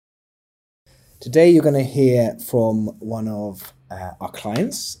Today you're going to hear from one of our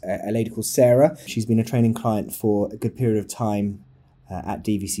clients, a lady called Sarah. She's been a training client for a good period of time at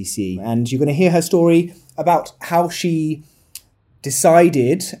DVCC, and you're going to hear her story about how she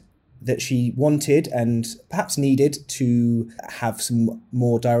decided that she wanted and perhaps needed to have some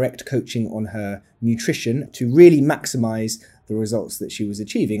more direct coaching on her nutrition to really maximize the results that she was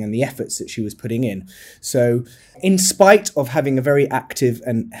achieving and the efforts that she was putting in. So in spite of having a very active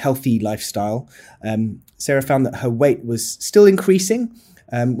and healthy lifestyle, Sarah found that her weight was still increasing,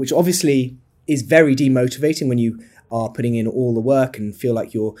 which obviously is very demotivating when you are putting in all the work and feel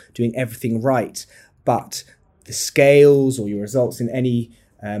like you're doing everything right, but the scales or your results in any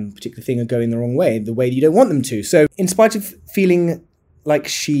particular thing are going the wrong way, the way you don't want them to. So in spite of feeling like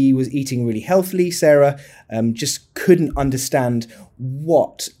she was eating really healthily, Sarah just couldn't understand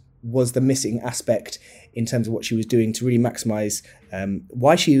what was the missing aspect in terms of what she was doing to really maximize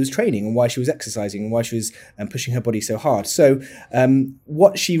why she was training and why she was exercising and why she was pushing her body so hard. So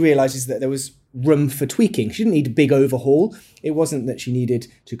what she realized is that there was room for tweaking. She didn't need a big overhaul. It wasn't that she needed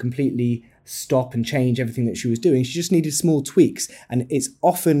to completely stop and change everything that she was doing. She just needed small tweaks. And it's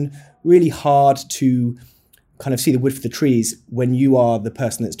often really hard to kind of see the wood for the trees when you are the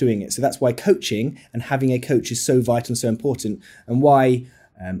person that's doing it. So that's why coaching and having a coach is so vital and so important, and why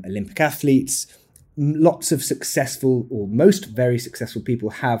Olympic athletes, lots of successful or most very successful people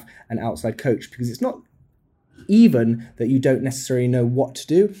have an outside coach, because it's not even that you don't necessarily know what to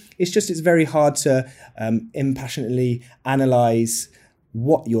do. It's very hard to impassionately analyze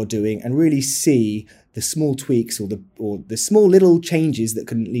what you're doing and really see the small tweaks or the small little changes that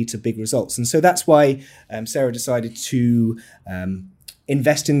can lead to big results. And so that's why Sarah decided to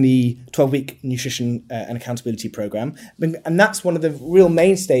invest in the 12-week nutrition and accountability program. And that's one of the real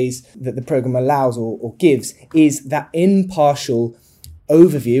mainstays that the program allows or gives, is that impartial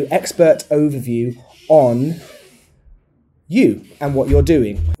overview, expert overview on you and what you're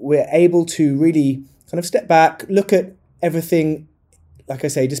doing. We're able to really kind of step back, look at everything, like I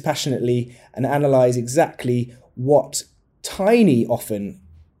say, dispassionately, and analyze exactly what tiny, often,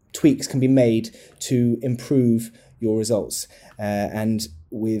 tweaks can be made to improve your results. And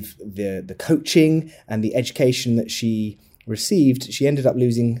with the coaching and the education that she received, she ended up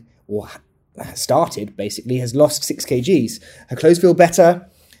losing, or started basically, has lost 6 kgs. Her clothes feel better,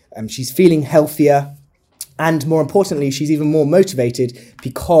 she's feeling healthier, and more importantly, she's even more motivated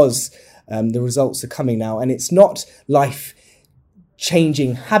because the results are coming now. And it's not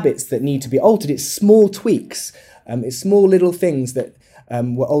life-changing habits that need to be altered, it's small tweaks. It's small little things that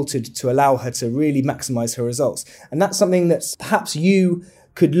were altered to allow her to really maximize her results. And that's something that perhaps you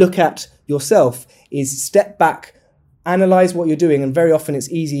could look at yourself, is step back, analyze what you're doing. And very often it's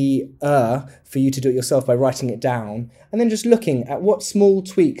easier for you to do it yourself by writing it down and then just looking at what small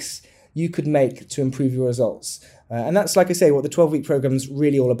tweaks you could make to improve your results. And that's, like I say, what the 12-week program is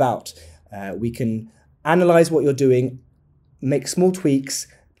really all about. We can analyze what you're doing, make small tweaks,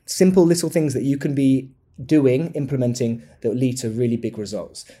 simple little things that you can be doing, implementing, that will lead to really big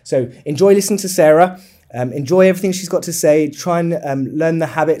results. So enjoy listening to Sarah, enjoy everything she's got to say, try and learn the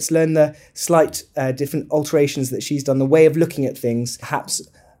habits, learn the slight different alterations that she's done, the way of looking at things, perhaps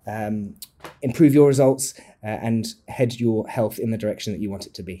improve your results and head your health in the direction that you want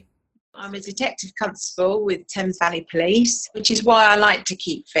it to be. I'm a detective constable with Thames Valley Police, which is why I like to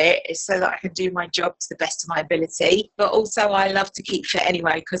keep fit, is so that I can do my job to the best of my ability. But also I love to keep fit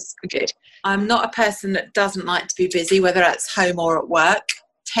anyway because I'm good. I'm not a person that doesn't like to be busy, whether that's home or at work.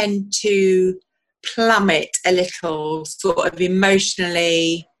 Tend to plummet a little, sort of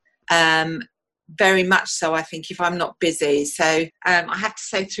emotionally, very much so, I think, if I'm not busy. So I have to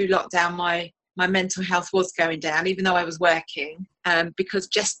say, through lockdown, my mental health was going down, even though I was working, because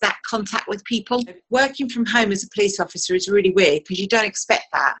just that contact with people. Working from home as a police officer is really weird because you don't expect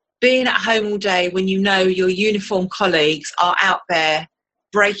that. Being at home all day when you know your uniformed colleagues are out there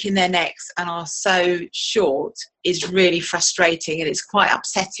breaking their necks and are so short is really frustrating, and it's quite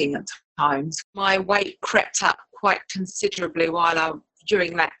upsetting at times. My weight crept up quite considerably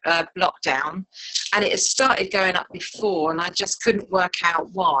during that lockdown, and it had started going up before, and I just couldn't work out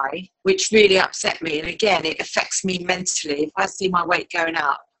why, which really upset me. And again, it affects me mentally if I see my weight going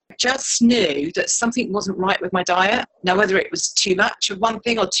up. I just knew that something wasn't right with my diet. Now, whether it was too much of one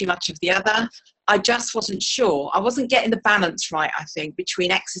thing or too much of the other, I just wasn't sure. I wasn't getting the balance right, I think,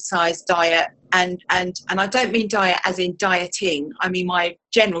 between exercise, diet, and I don't mean diet as in dieting, I mean my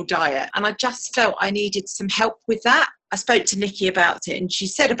general diet. And I just felt I needed some help with that. I spoke to Nikki about it, and she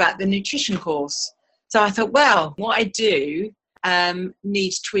said about the nutrition course. So I thought, well, what I do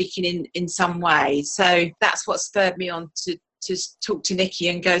needs tweaking in some way. So that's what spurred me on to to talk to Nikki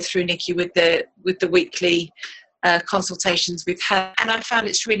and go through Nikki with the weekly consultations with her. And I found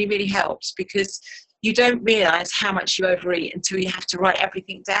it's really, really helped, because you don't realise how much you overeat until you have to write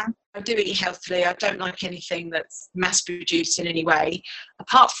everything down. I do eat healthily. I don't like anything that's mass-produced in any way,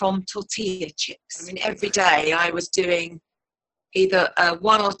 apart from tortilla chips. I mean, every day I was doing either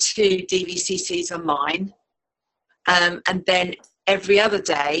 1 or 2 DVCCs online, and then every other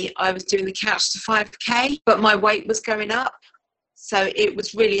day I was doing the Couch to 5K, but my weight was going up. So it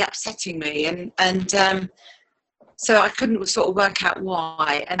was really upsetting me. And so I couldn't sort of work out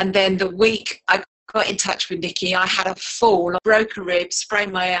why. And then the week I got in touch with Nikki, I had a fall, I broke a rib,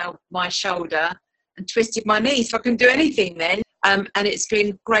 sprained my shoulder and twisted my knee, so I couldn't do anything then. And it's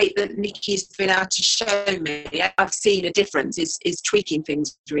been great that Nikki's been able to show me. I've seen a difference, is tweaking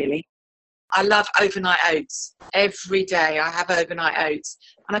things really. I love overnight oats. Every day I have overnight oats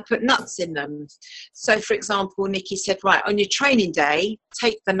and I put nuts in them. So for example, Nikki said, right, on your training day,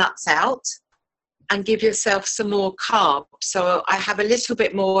 take the nuts out and give yourself some more carbs. So I have a little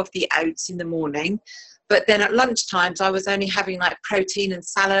bit more of the oats in the morning, but then at lunchtimes I was only having like protein and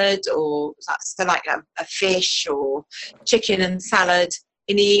salad, or so like a fish or chicken and salad.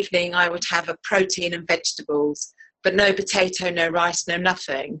 In the evening I would have a protein and vegetables, but no potato, no rice, no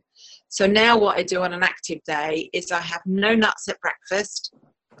nothing. So now what I do on an active day is I have no nuts at breakfast.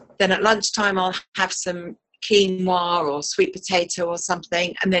 Then at lunchtime I'll have some quinoa or sweet potato or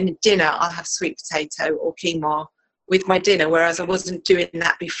something, and then at dinner I'll have sweet potato or quinoa with my dinner, whereas I wasn't doing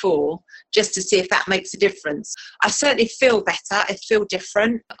that before, just to see if that makes a difference. I certainly feel better. I feel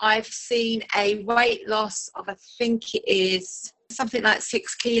different. I've seen a weight loss of, I think it is something like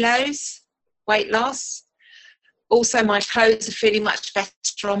 6 kilos weight loss. Also, my clothes are feeling much better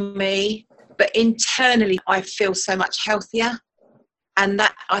on me, but internally I feel so much healthier. And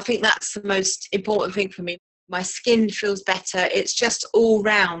that, I think that's the most important thing for me. My skin feels better. It's just all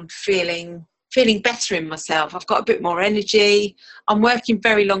round feeling better in myself. I've got a bit more energy. I'm working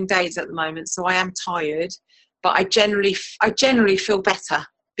very long days at the moment, so I am tired, but I generally feel better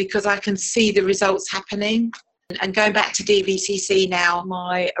because I can see the results happening. And going back to DVCC now,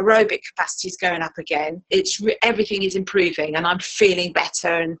 my aerobic capacity is going up again. Everything is improving, and I'm feeling better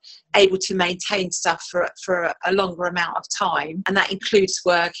and able to maintain stuff for a longer amount of time. And that includes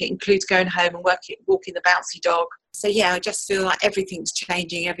work. It includes going home and walking the bouncy dog. So yeah, I just feel like everything's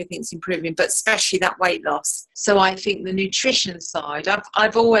changing, everything's improving, but especially that weight loss. So I think the nutrition side,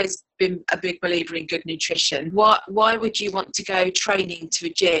 I've always been a big believer in good nutrition. Why would you want to go training to a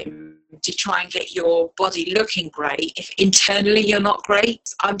gym to try and get your body looking great if internally you're not great?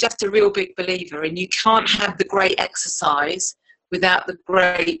 I'm just a real big believer, and you can't have the great exercise without the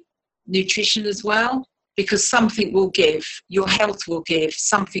great nutrition as well, because something will give, your health will give,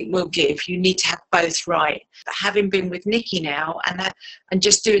 something will give. You need to have both right. But having been with Nikki now and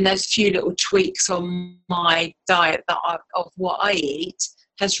just doing those few little tweaks on my diet of what I eat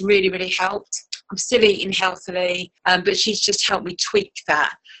has really, really helped. I'm still eating healthily, but she's just helped me tweak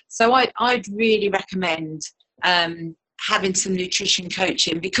that. So I'd really recommend having some nutrition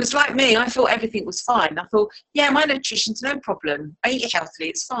coaching, because like me, I thought everything was fine. I thought, yeah, my nutrition's no problem. I eat healthily,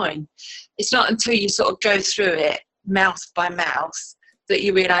 it's fine. It's not until you sort of go through it mouth by mouth that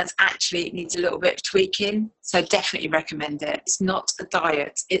you realise actually it needs a little bit of tweaking. So definitely recommend it. It's not a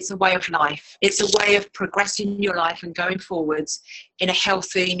diet, it's a way of life. It's a way of progressing your life and going forwards in a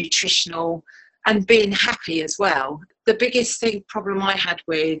healthy, nutritional, and being happy as well. The biggest problem I had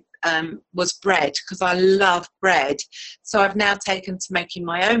with was bread, because I love bread. So I've now taken to making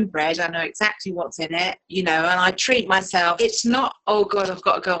my own bread. I know exactly what's in it, and I treat myself. It's not, oh God, I've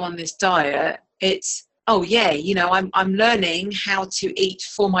got to go on this diet. It's, oh yeah, I'm learning how to eat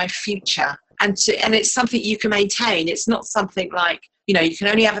for my future. And it's something you can maintain. It's not something like, you can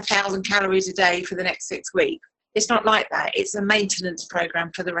only have 1,000 calories a day for the next 6 weeks. It's not like that. It's a maintenance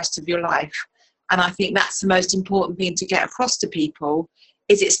program for the rest of your life. And I think that's the most important thing to get across to people,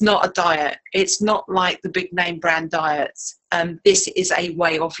 is it's not a diet. It's not like the big name brand diets. This is a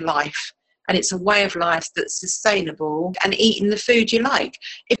way of life. And it's a way of life that's sustainable and eating the food you like.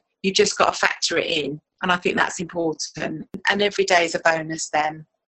 If you just got to factor it in. And I think that's important. And every day is a bonus then.